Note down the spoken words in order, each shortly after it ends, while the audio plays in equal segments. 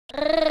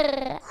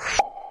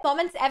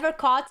moments ever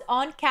caught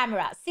on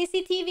camera.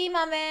 CCTV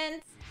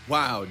moments.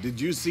 Wow, did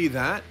you see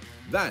that?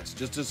 That's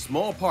just a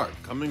small part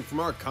coming from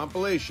our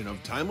compilation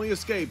of timely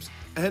escapes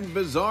and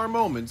bizarre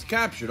moments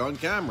captured on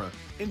camera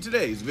in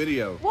today's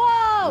video.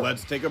 Whoa!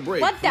 Let's take a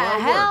break What from the our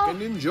hell? work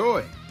and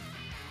enjoy.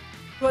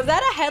 Was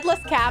that a headless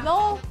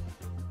camel?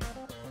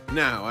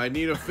 Now, I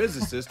need a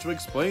physicist to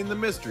explain the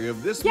mystery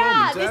of this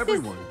moment to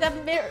everyone. Is the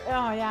mirror.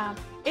 Oh, yeah.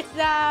 It's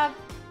the... I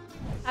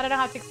don't know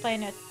how to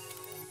explain it.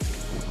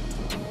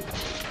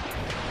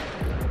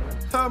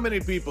 How many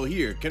people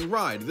here can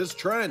ride this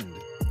trend?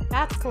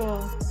 That's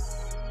cool.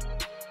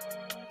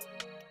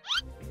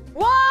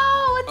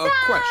 Whoa, what's A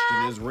that?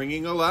 question is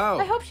ringing aloud.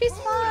 I hope she's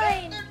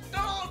fine.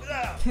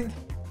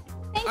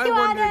 Thank I you,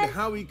 wondered Adam.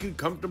 how he could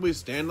comfortably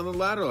stand on the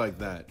ladder like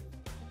that.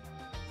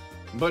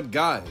 But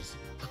guys,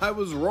 I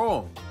was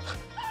wrong.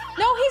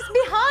 No, he's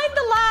behind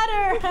the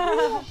ladder.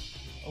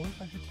 I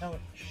wish I could tell her.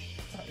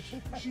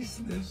 She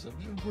sniffs.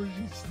 I'm sure where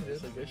she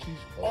sniffs. I guess she's.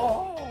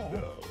 Oh!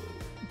 No.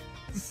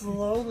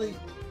 Slowly.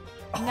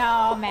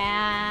 No,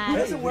 man. It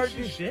doesn't work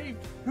in shape.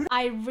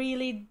 I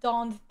really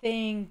don't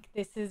think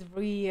this is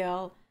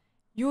real.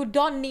 You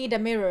don't need a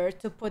mirror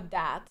to put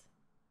that.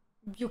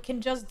 You can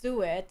just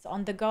do it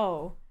on the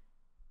go.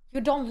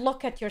 You don't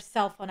look at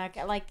yourself on a...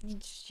 Like,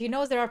 she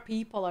knows there are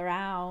people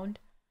around.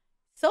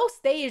 So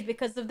staged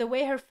because of the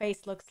way her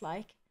face looks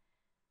like.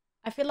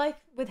 I feel like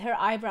with her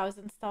eyebrows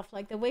and stuff,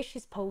 like the way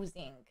she's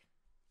posing,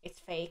 it's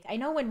fake. I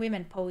know when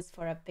women pose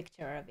for a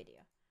picture or a video.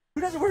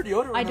 Who doesn't wear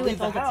deodorant I when do they it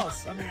leave all the the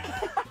house? time. I mean...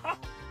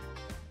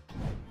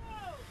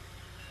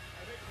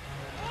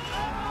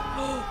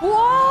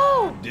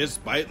 Whoa!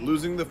 Despite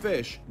losing the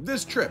fish,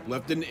 this trip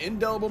left an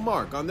indelible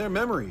mark on their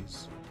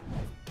memories.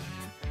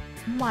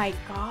 My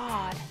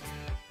God.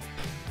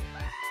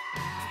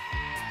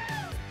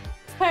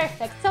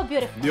 Perfect, so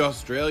beautiful. The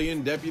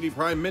Australian Deputy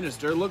Prime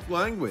Minister looked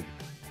languid.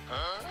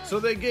 So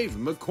they gave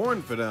him a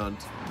confidant.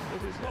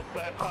 It is not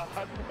that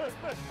hard.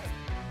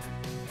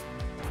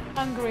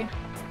 Hungry.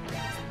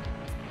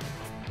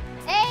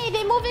 Hey,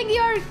 they're moving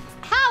your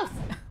house.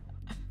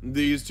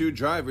 These two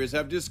drivers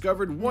have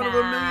discovered one of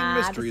a million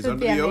mysteries this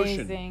would under be the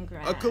amazing, ocean.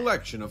 Grant. A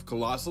collection of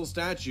colossal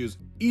statues,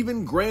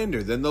 even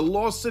grander than the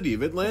lost city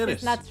of Atlantis.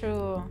 It's not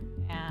true.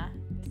 Yeah,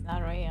 it's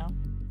not real.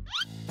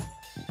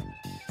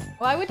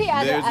 Why would he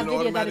add There's a an video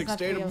that is automatic not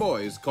state real? of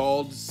boys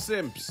called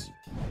simps.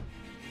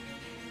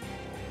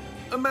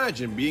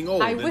 Imagine being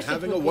old I and wish it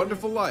having a would be.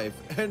 wonderful life,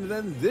 and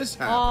then this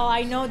happens. Oh,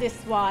 I know this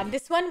one.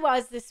 This one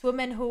was this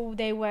woman who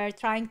they were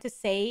trying to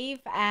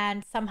save,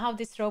 and somehow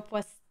this rope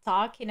was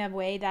stuck in a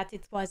way that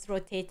it was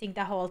rotating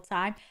the whole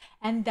time.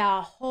 And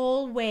the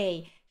whole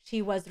way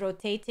she was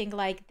rotating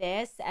like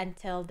this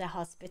until the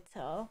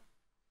hospital.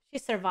 She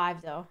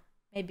survived though.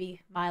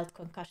 Maybe mild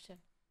concussion.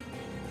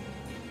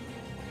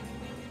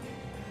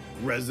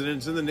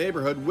 Residents in the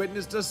neighborhood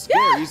witnessed a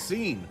scary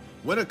scene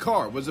when a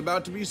car was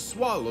about to be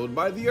swallowed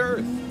by the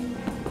earth.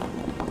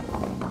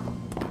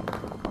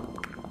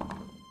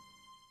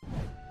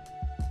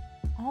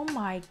 Oh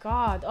my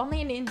God,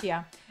 only in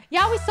India.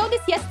 Yeah, we saw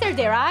this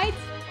yesterday, right?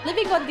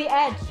 Living on the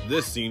edge.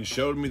 This scene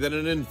showed me that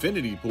an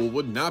infinity pool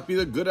would not be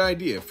the good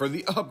idea for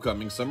the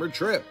upcoming summer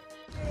trip.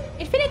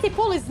 Infinity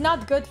pool is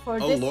not good for A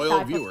this loyal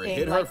type viewer of thing.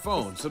 hid her like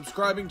phone this.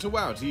 subscribing to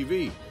WOW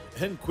TV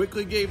and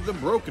quickly gave the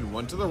broken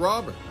one to the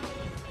robber.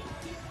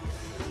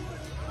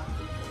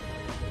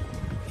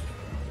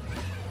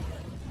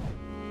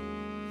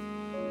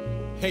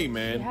 Hey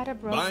man, had a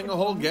broken buying a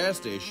whole phone. gas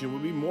station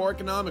would be more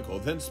economical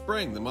than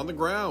spraying them on the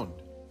ground.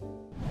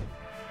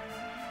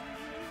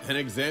 An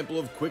example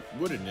of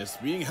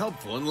quick-wittedness being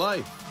helpful in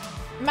life.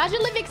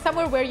 Imagine living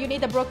somewhere where you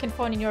need a broken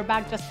phone in your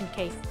bag just in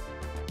case.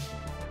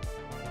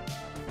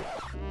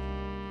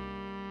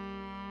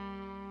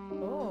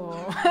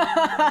 Oh.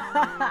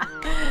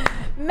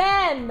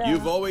 Men!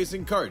 You've always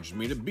encouraged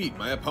me to beat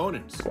my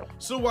opponents,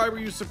 so why were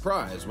you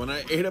surprised when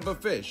I ate up a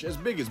fish as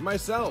big as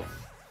myself?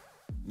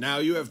 Now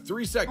you have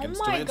 3 seconds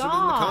Oh to my answer in the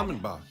God.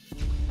 comment box.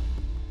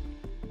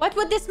 What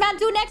would this man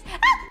do next?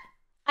 Ah!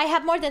 I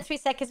have more than 3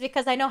 seconds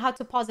because I know how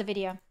to pause a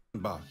video.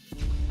 Box.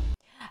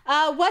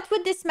 What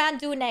would this man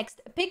do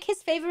next? Pick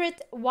his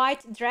favorite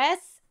white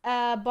dress,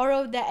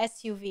 borrow the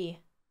SUV.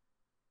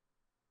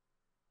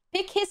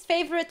 Pick his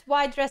favorite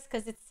white dress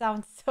because it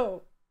sounds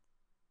so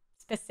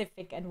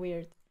specific and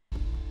weird.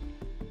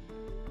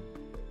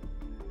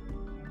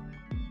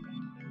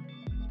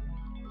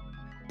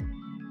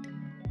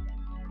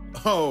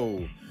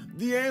 Oh,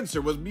 the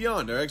answer was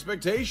beyond our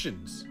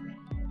expectations.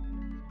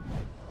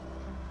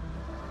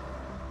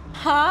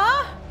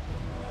 Huh?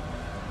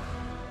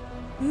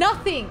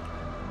 Nothing.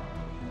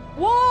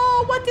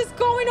 Whoa, what is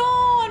going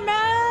on,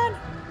 man?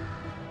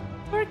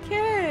 Poor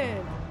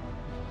kid.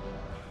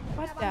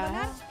 What the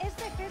hell?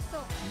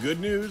 Good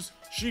news,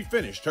 she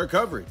finished her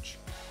coverage.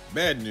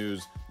 Bad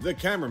news, the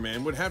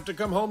cameraman would have to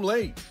come home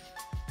late.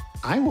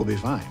 I will be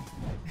fine.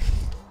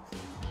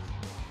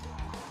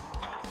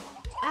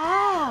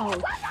 Ow!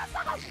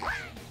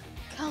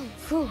 Kung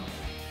Fu.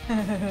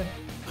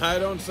 I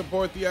don't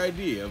support the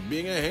idea of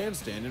being a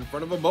handstand in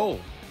front of a bowl.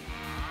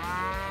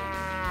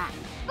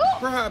 Oh!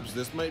 Perhaps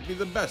this might be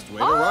the best way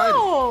to ride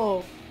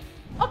Oh!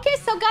 Okay,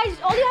 so guys,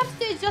 all you have to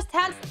do is just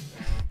hands...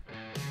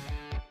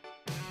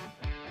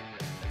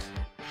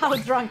 How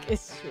drunk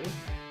is she?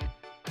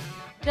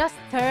 Just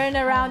turn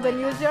around and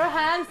use your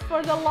hands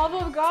for the love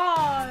of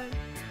God.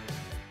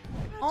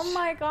 Oh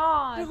my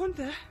God.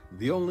 it.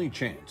 The only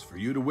chance for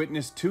you to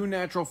witness two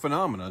natural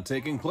phenomena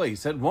taking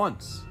place at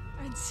once.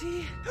 And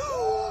see.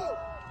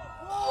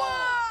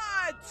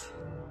 What?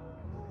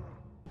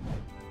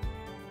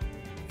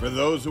 For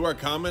those who are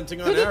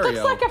commenting on Dude, it looks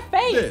Ariel, like a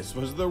face. this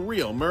was the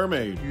real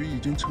mermaid. 鱼已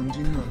经成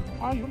精了。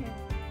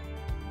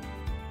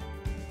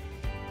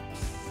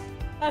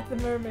 That's the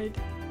mermaid.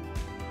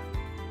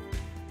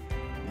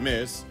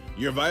 Miss,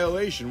 your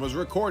violation was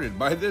recorded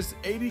by this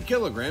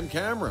 80-kilogram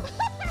camera.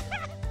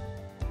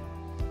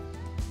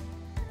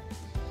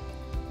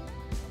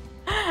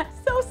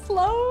 So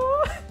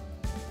slow.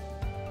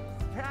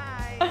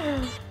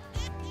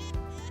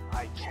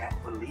 I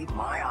can't believe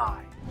my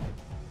eye.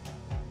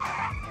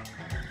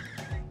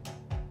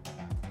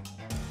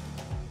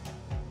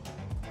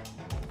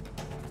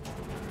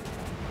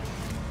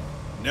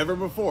 Never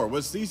before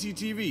was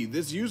CCTV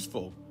this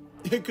useful.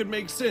 It could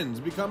make sins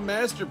become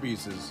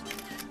masterpieces.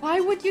 Why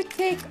would you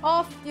take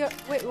off your...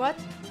 Wait, what?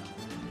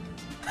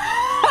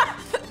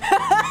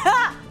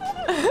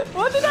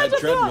 What did I That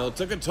just do? treadmill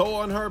took a toll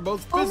on her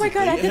both Oh my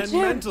physically God, at the and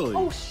gym. mentally.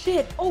 Oh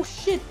shit,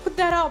 put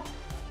that up.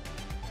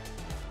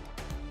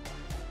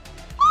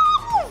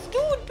 Oh,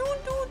 dude.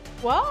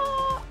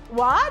 What?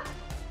 What?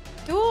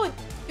 Dude.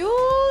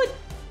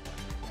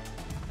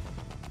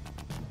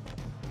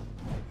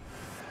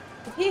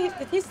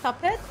 Did he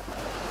stop it?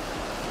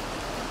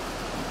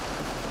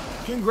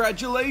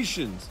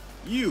 Congratulations!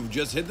 You've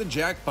just hit the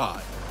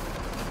jackpot.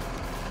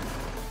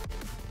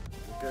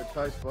 Get a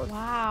taste for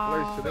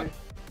Wow. today.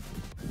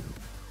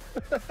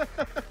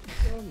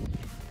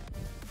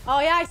 Oh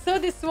yeah, I saw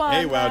this one.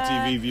 Hey, WOW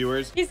TV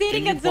viewers. He's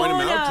eating Can you a point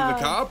him out to donut.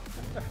 the cop?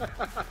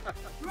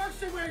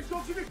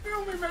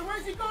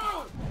 Where's he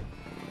gone?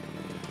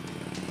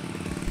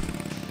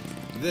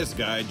 This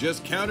guy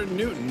just countered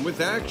Newton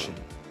with action.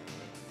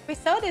 We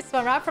saw this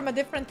one right from a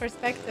different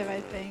perspective, I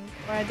think,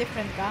 or a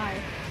different guy.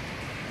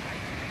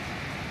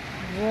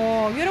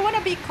 Whoa, you don't want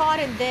to be caught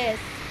in this.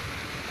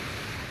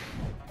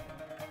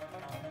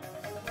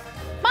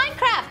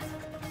 Minecraft!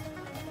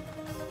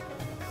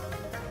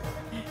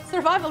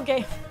 Survival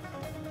game.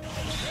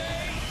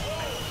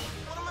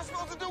 What am I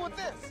supposed to do with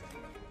this?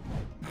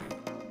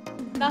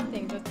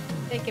 Nothing, just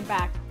take it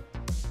back.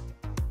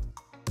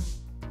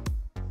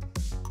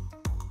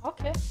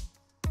 Okay.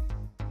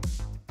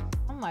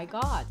 Oh my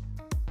God.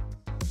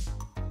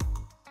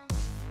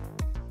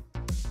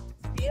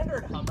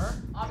 Standard Hummer,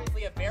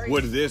 obviously a very...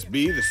 Would this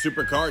be the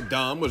supercar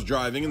Dom was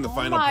driving in the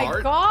final Oh my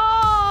part?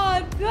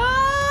 God!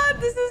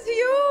 God, this is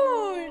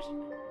huge!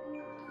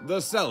 The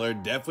seller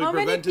definitely How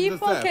many prevented the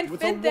people theft can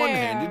with a fit there?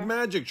 one-handed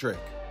magic trick.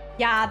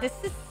 Yeah,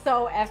 this is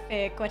so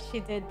epic what she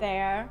did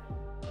there.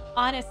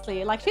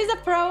 Honestly, like she's a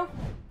pro.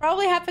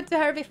 Probably happened to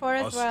her before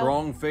A as well.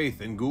 strong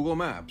faith in Google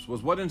Maps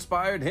was what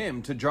inspired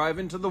him to drive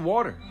into the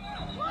water.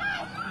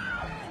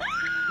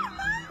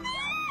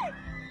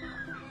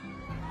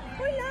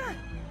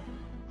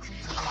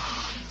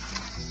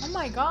 Oh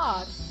my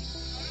God.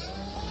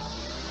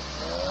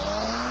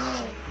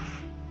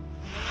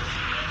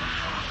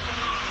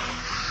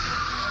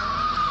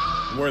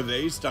 Were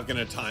they stuck in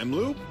a time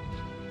loop?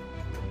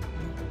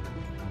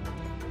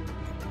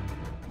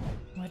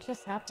 What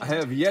just I happened?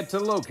 have yet to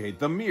locate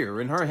the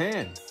mirror in her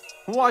hand.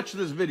 Watch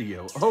this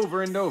video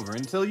over and over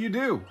until you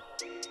do.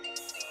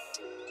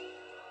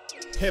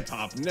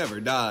 Hip-hop never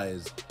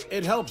dies.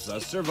 It helps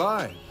us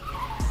survive.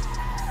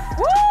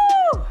 Woo!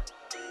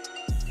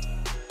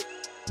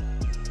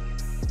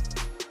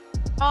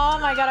 Oh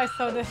my God, I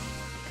saw this.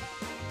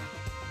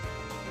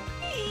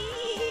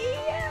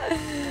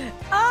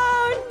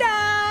 Oh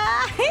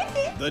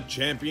no! The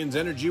champion's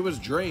energy was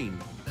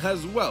drained,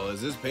 as well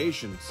as his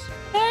patience.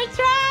 Their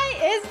try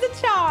is the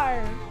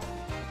charm.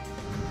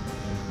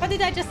 What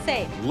did I just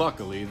say?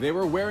 Luckily, they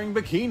were wearing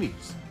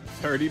bikinis.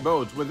 30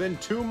 boats within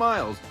 2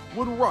 miles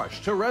would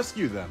rush to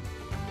rescue them.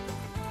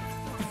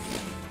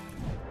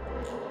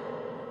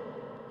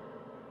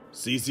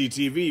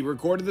 CCTV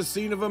recorded the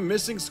scene of a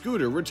missing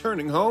scooter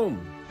returning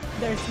home.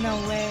 There's no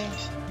way.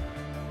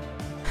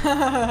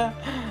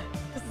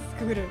 This is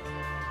Scooter.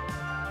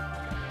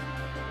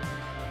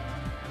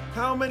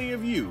 How many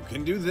of you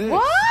can do this?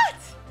 What?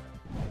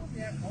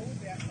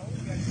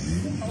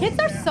 Kids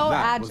are so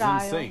That was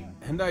agile. insane,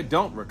 and I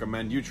don't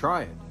recommend you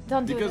try it.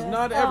 Don't do because this.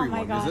 not Oh my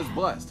everyone is God. as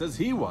blessed as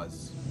he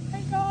was. Oh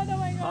my God, oh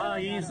my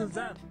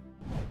God.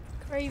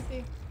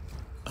 Crazy.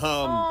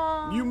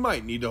 Aw. You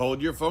might need to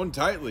hold your phone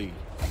tightly.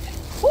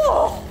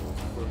 Whoa!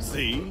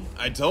 See,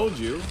 I told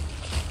you.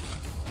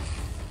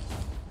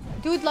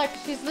 Dude, like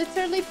she's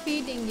literally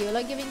feeding you,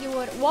 like giving you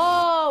water.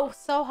 Whoa,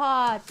 so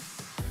hot.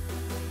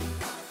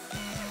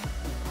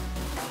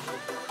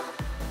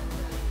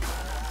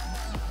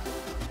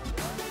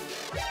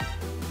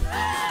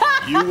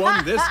 You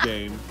won this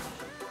game.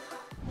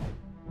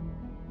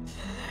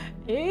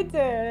 He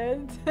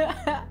did.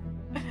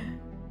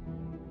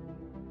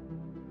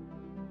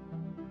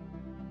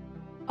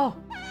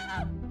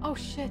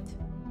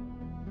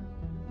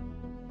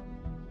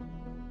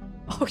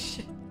 Oh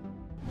shit.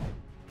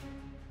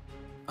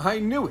 I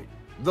knew it.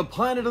 The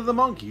planet of the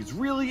monkeys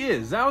really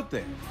is out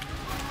there.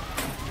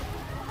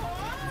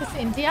 Is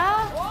India?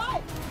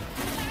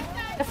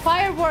 The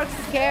fireworks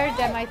scared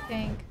them, I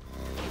think.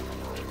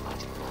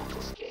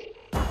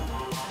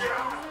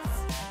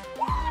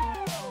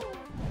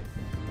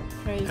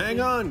 Crazy. Hang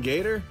on,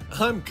 Gator.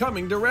 I'm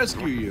coming to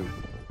rescue you.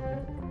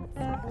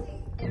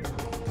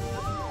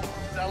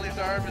 Sally's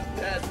arm is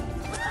dead.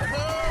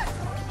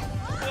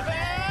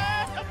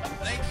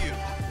 Thank you.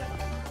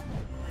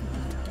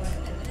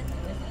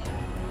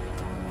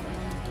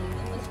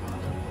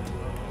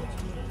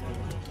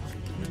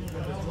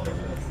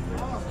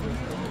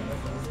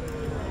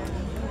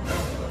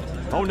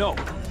 Oh no.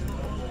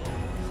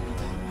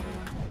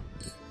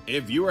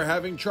 If you are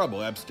having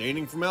trouble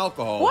abstaining from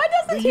alcohol, Why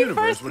doesn't the he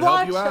universe first would help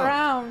watch you out.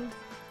 around?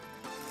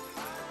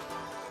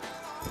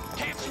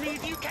 Catch me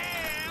if you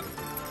can.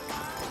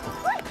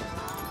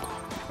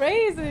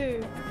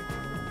 Crazy.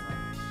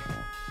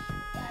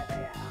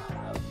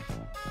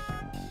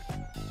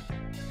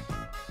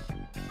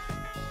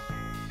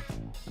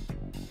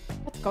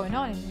 What's going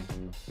on in here?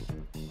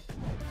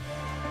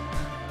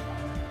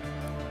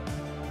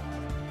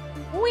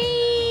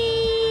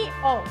 Whee!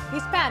 Oh,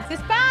 his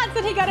pants,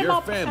 and he got him Your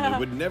up. family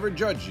would never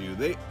judge you.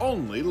 They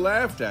only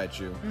laughed at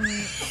you.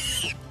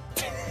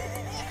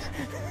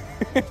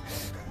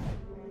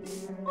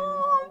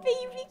 Oh,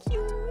 baby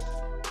cute.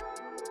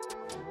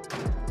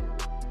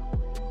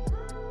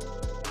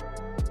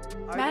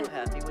 Are Man- you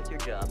happy with your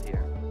job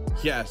here?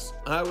 Yes,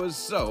 I was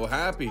so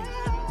happy.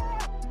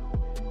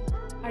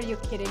 Are you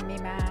kidding me,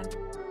 man?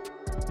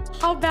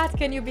 How bad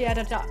can you be at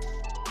a job?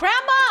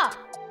 Grandma!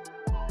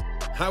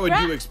 How would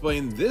you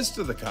explain this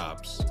to the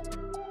cops?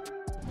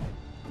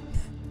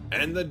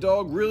 And the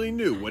dog really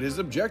knew what his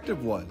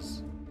objective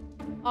was.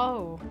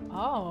 Oh.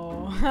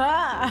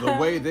 The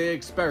way they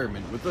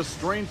experiment with the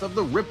strength of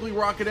the Ripley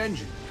rocket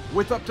engine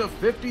with up to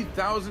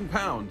 50,000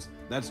 pounds,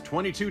 that's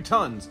 22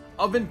 tons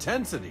of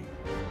intensity.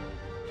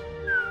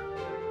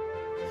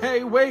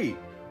 Hey, wait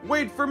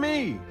for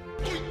me.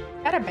 Is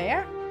that a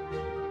bear?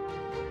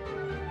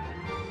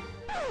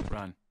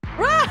 Run.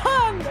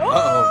 Run!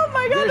 Oh Uh-oh,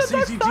 my god, there's the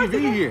dog started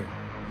CCTV it. here.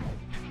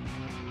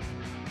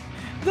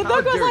 The How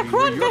dog was dirty like, were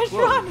run, your bitch,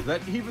 clothes run!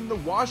 that even the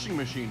washing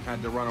machine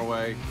had to run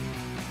away.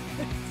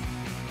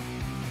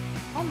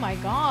 Oh my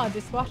god,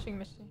 this washing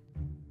machine.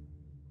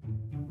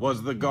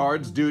 Was the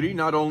guard's duty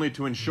not only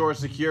to ensure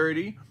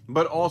security,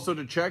 but also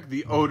to check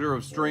the odor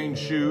of strange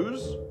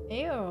shoes?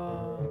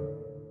 Ew.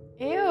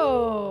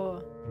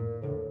 Ew.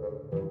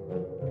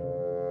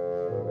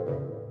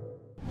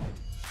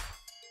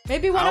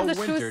 Maybe one How of the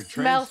winter shoes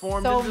smells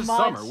transformed so into much.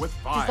 summer with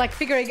He's fire. like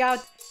figuring out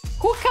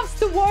who comes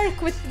to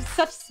work with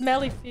such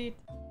smelly feet.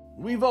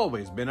 We've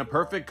always been a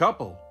perfect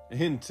couple,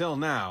 until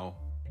now.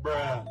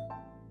 Bruh.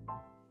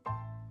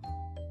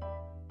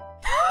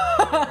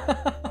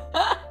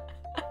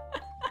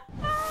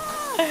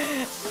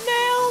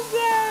 Nailed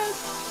it!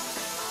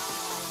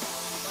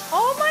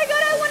 Oh my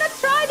god, I want to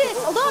try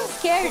this! Although I'm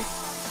scared.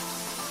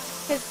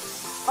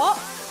 'Cause-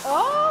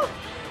 oh!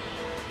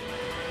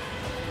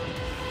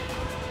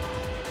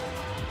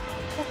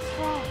 That's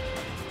wrong.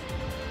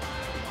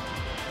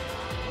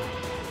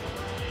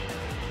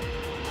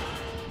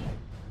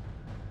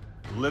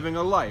 Living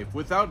a life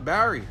without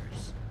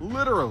barriers,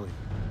 literally.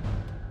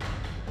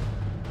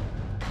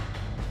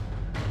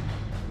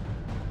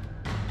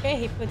 Okay,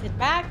 he put it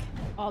back.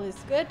 All is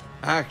good.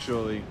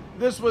 Actually,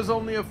 this was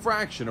only a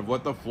fraction of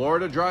what the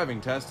Florida driving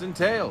test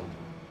entailed.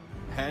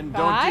 And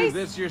don't do Guys?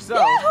 this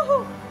yourself.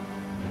 Yahoo!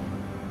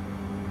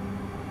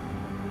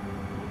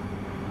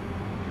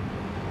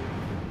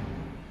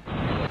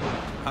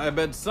 I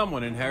bet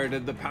someone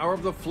inherited the power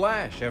of the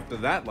Flash after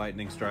that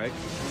lightning strike.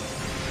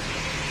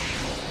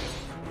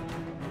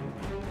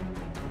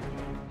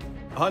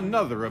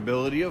 Another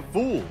ability of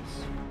fools.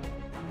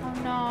 Oh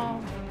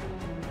no.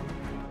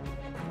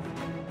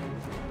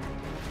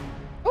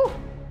 Ooh!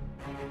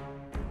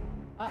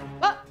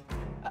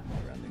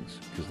 Surroundings,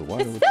 because the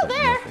water It's looks still like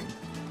there. nothing.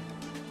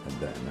 And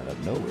then out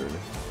of nowhere,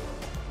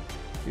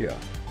 yeah,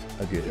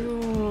 I get it.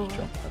 Ooh. Just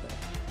jump out of that.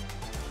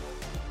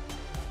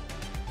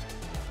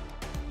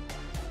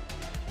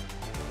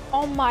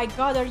 Oh my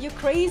god, are you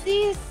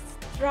crazy?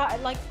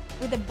 Like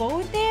with a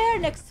boat there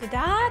next to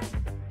that?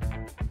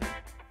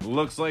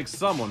 Looks like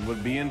someone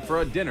would be in for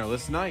a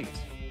dinnerless night.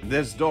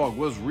 This dog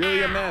was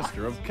really a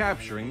master of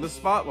capturing the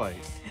spotlight.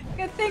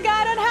 Good thing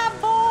I don't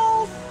have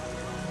balls.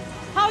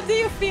 How do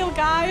you feel,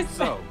 guys?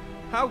 So,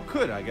 how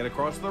could I get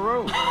across the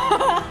road?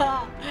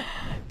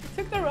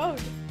 Took the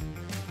road.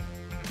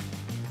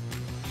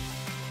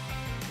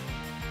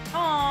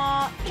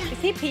 Aww. Is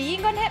he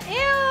peeing on him?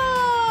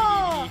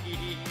 Ew!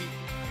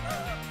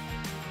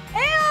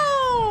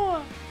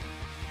 Ew!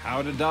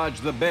 How to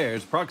dodge the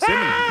bear's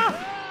proximity.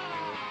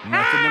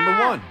 Method number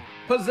 1,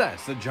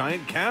 possess a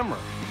giant camera.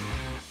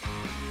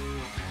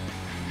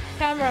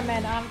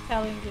 Cameraman, I'm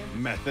telling you.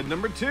 Method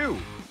number 2,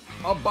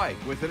 a bike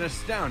with an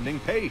astounding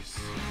pace.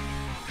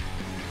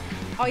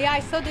 Oh yeah, I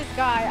saw this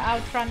guy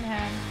outrun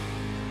him.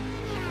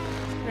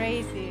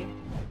 Crazy.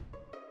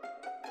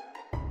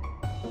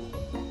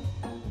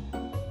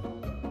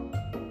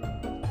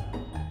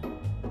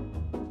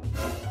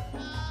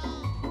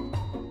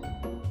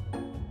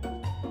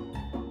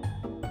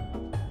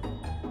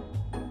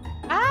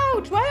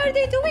 couch. Why are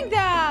they doing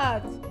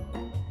that?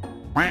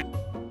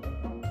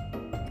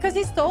 Because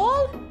he's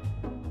tall?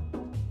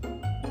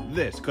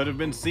 This could have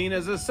been seen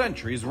as a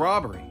century's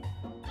robbery.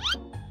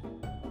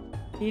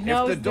 He If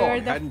knows the they're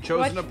dog hadn't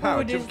chosen a what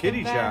pouch food is of the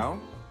kitty best. chow,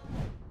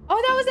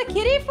 Oh, that was a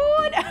kitty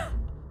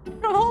food?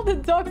 From all the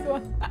dogs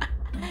one.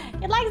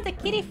 He likes the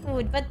kitty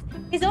food, but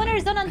his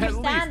owners don't at least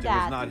understand it was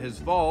that. not his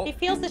fault. He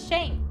feels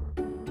ashamed.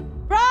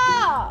 Bro,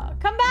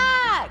 come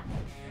back!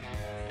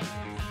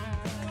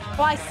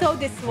 Oh, I saw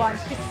this one.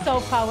 She's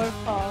so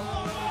powerful.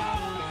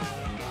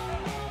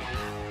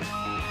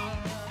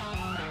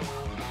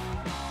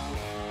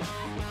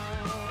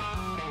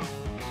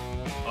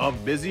 A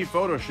busy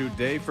photo shoot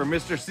day for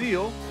Mr.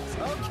 Seal.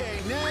 Okay,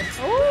 next.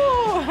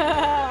 Ooh!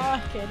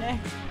 Okay,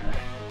 next.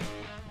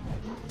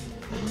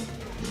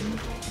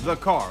 The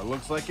car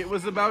looks like it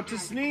was about to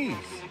sneeze.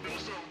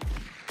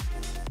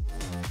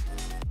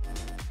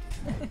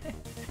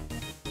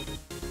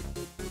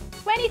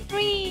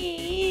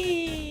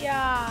 '23!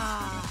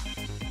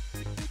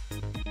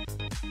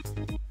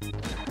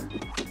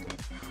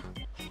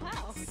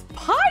 Wow.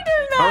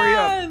 Spider-Man! Hurry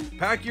up,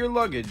 pack your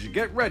luggage,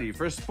 get ready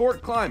for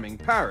Sport Climbing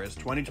Paris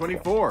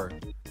 2024.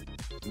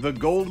 The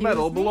gold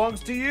medal me?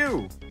 belongs to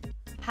you.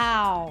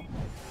 How?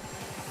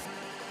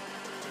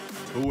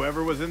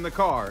 Whoever was in the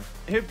car,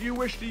 if you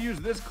wish to use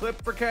this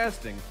clip for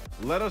casting,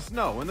 let us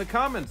know in the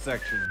comments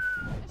section.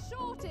 A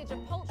shortage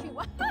of poultry.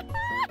 Oh,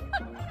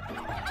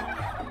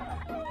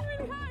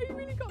 really hurt. He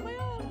really got my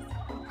arms.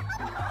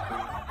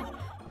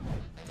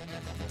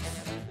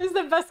 It's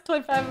the best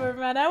clip ever,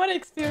 man. I want to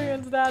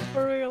experience that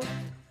for real.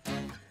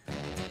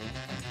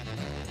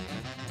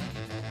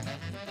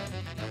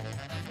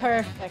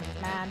 Perfect,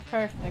 man.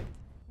 Perfect.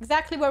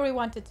 Exactly where we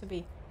want it to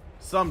be.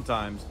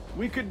 Sometimes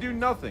we could do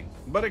nothing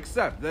but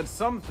accept that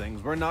some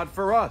things were not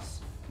for us,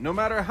 no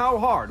matter how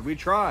hard we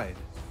tried.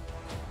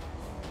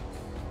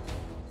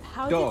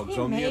 How Dogs did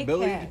he own the make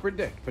ability it? to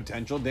predict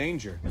potential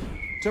danger,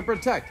 to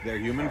protect their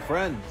human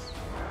friends.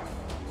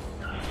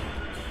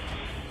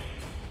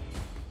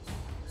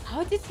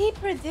 How did he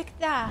predict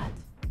that?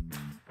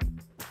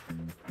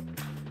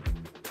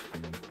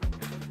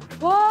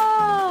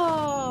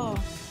 Whoa!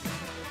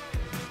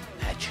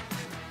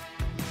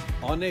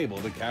 Unable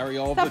to carry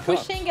all Stop of the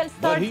cups, pushing and but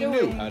start he knew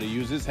doing. how to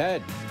use his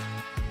head.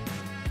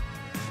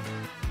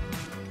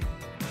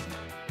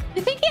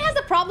 You think he has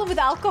a problem with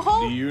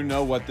alcohol? Do you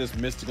know what this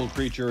mystical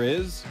creature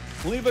is?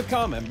 Leave a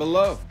comment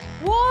below.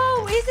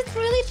 Whoa, is it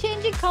really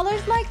changing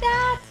colors like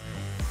that?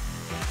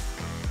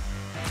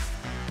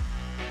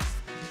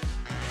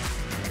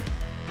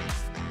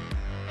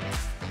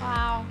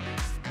 Wow.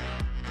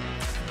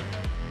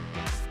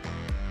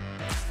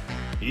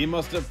 He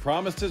must have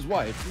promised his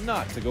wife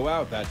not to go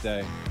out that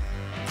day.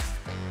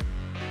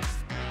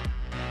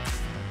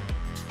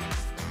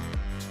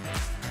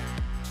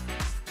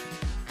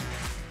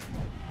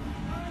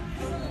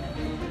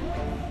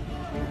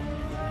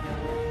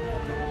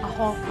 A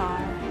whole car.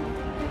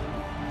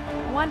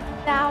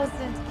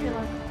 1,000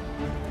 kilograms.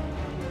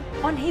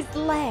 On his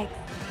legs.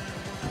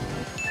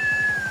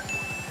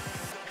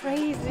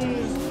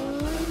 Crazy.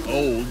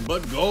 Old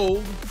but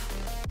gold.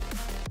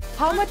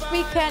 How much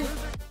we can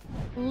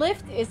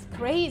lift is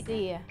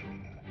crazy.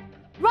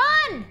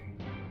 Run!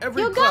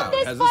 Every You got cloud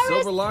this, has Forrest. a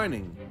silver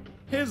lining.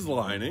 His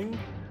lining.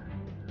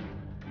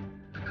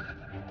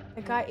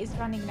 The guy is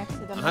running next to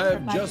them. I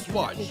have just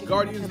watched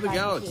Guardians of the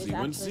Galaxy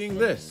when seeing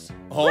this.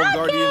 All Rocket!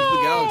 Guardians of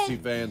the Galaxy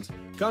fans,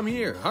 come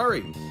here,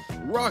 hurry.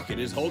 Rocket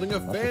is holding a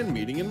fan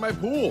meeting in my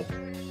pool.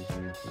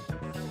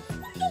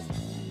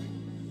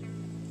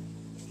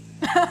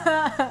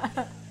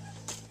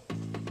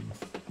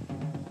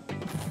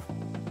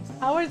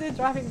 How are they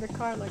driving the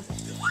car like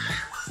this?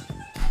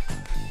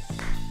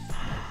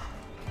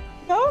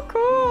 So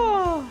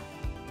cool!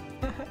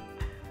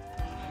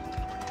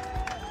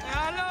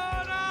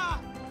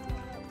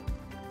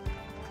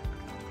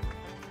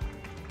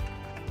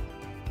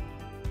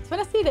 Just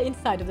wanna see the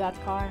inside of that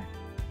car.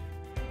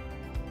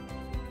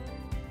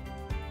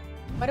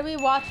 What are we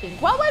watching?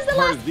 What was the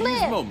Are last these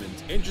clip?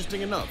 moments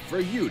interesting enough for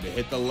you to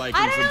hit the like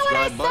I and don't know what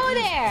I subscribe saw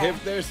button? there.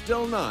 If they're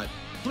still not,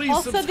 please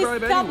Also, this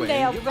subscribe anyway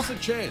thumbnail. and give us a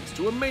chance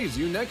to amaze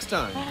you next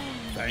time.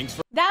 Thanks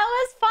for That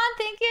was fun.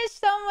 Thank you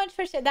so much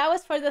for sharing. That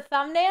was for the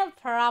thumbnail?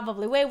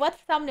 Probably. Wait, what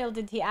thumbnail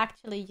did he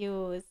actually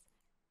use?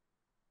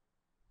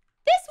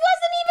 This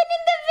wasn't even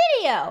in the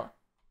video.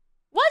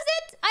 Was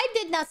it? I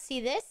did not see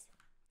this.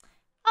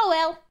 Oh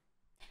well.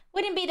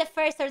 Wouldn't be the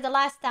first or the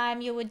last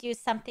time you would use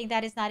something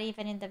that is not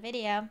even in the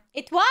video.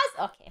 It was?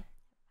 Okay.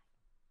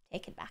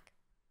 Take it back.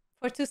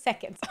 For 2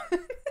 seconds.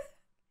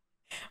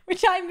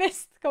 Which I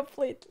missed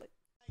completely.